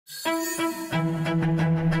In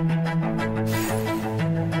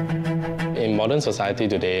modern society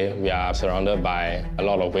today, we are surrounded by a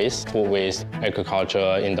lot of waste: food waste,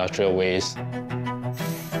 agriculture, industrial waste.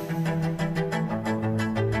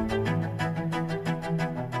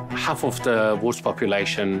 Half of the world's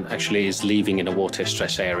population actually is living in a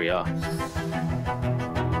water-stressed area.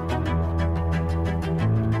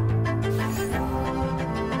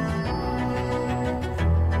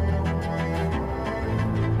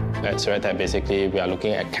 At Suratec, basically, we are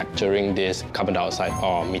looking at capturing this carbon dioxide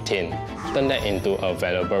or methane, turn that into a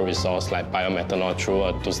valuable resource like biomethanol through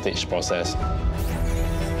a two-stage process.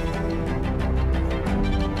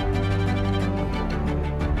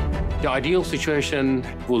 The ideal situation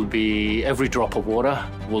will be every drop of water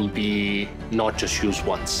will be not just used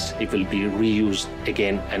once. It will be reused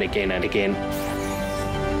again and again and again.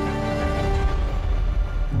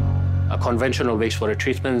 Conventional wastewater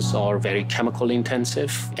treatments are very chemical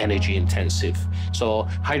intensive, energy intensive. So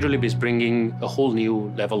Hydrolib is bringing a whole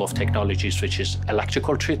new level of technologies, which is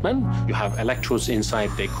electrical treatment. You have electrodes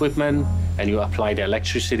inside the equipment and you apply the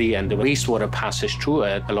electricity and the wastewater passes through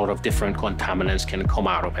it. A lot of different contaminants can come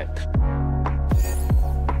out of it.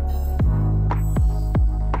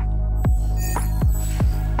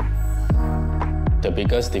 The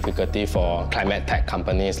biggest difficulty for climate tech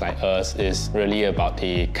companies like us is really about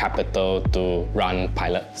the capital to run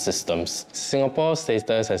pilot systems. Singapore's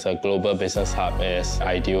status as a global business hub is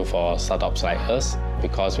ideal for startups like us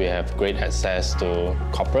because we have great access to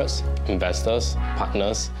corporates, investors,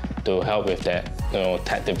 partners to help with that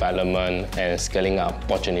tech development and scaling up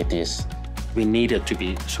opportunities. We needed to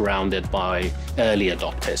be surrounded by early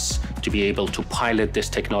adopters to be able to pilot this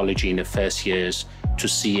technology in the first years to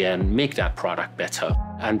see and make that product better.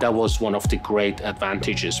 And that was one of the great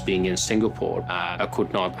advantages being in Singapore. I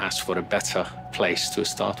could not ask for a better place to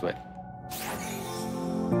start with.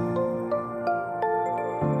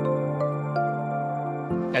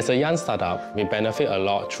 As a young startup, we benefit a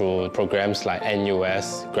lot through programs like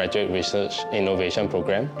NUS Graduate Research Innovation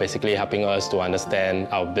Program, basically helping us to understand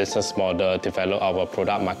our business model, develop our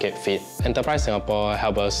product market fit. Enterprise Singapore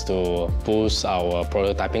helps us to boost our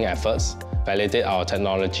prototyping efforts, validate our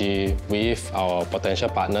technology with our potential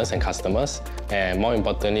partners and customers, and more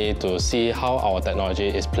importantly, to see how our technology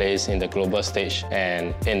is placed in the global stage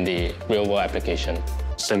and in the real-world application.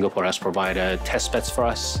 Singapore has provided testbeds for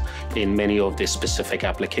us in many of the specific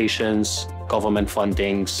applications, government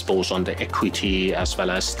fundings, both on the equity as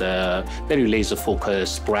well as the very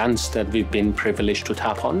laser-focused grants that we've been privileged to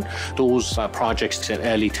tap on. Those projects and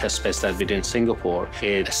early testbeds that we did in Singapore,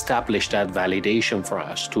 it established that validation for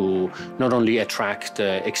us to not only attract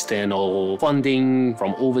external funding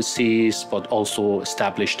from overseas, but also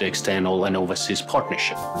establish the external and overseas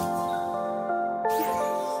partnership.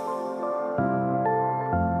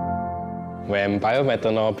 When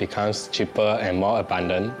biomethanol becomes cheaper and more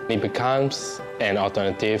abundant, it becomes an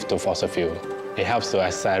alternative to fossil fuel. It helps to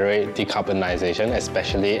accelerate decarbonization,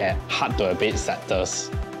 especially at hard-to-abate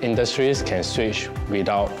sectors. Industries can switch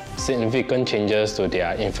without significant changes to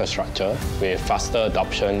their infrastructure, with faster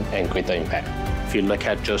adoption and greater impact. If you look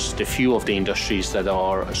at just a few of the industries that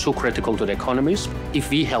are so critical to the economies, if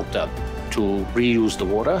we help them to reuse the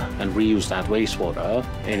water and reuse that wastewater,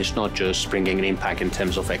 and it's not just bringing an impact in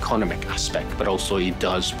terms of economic aspect, but also it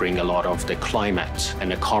does bring a lot of the climate and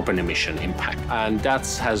the carbon emission impact. And that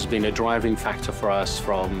has been a driving factor for us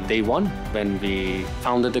from day one when we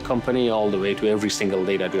founded the company all the way to every single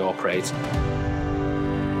day that we operate.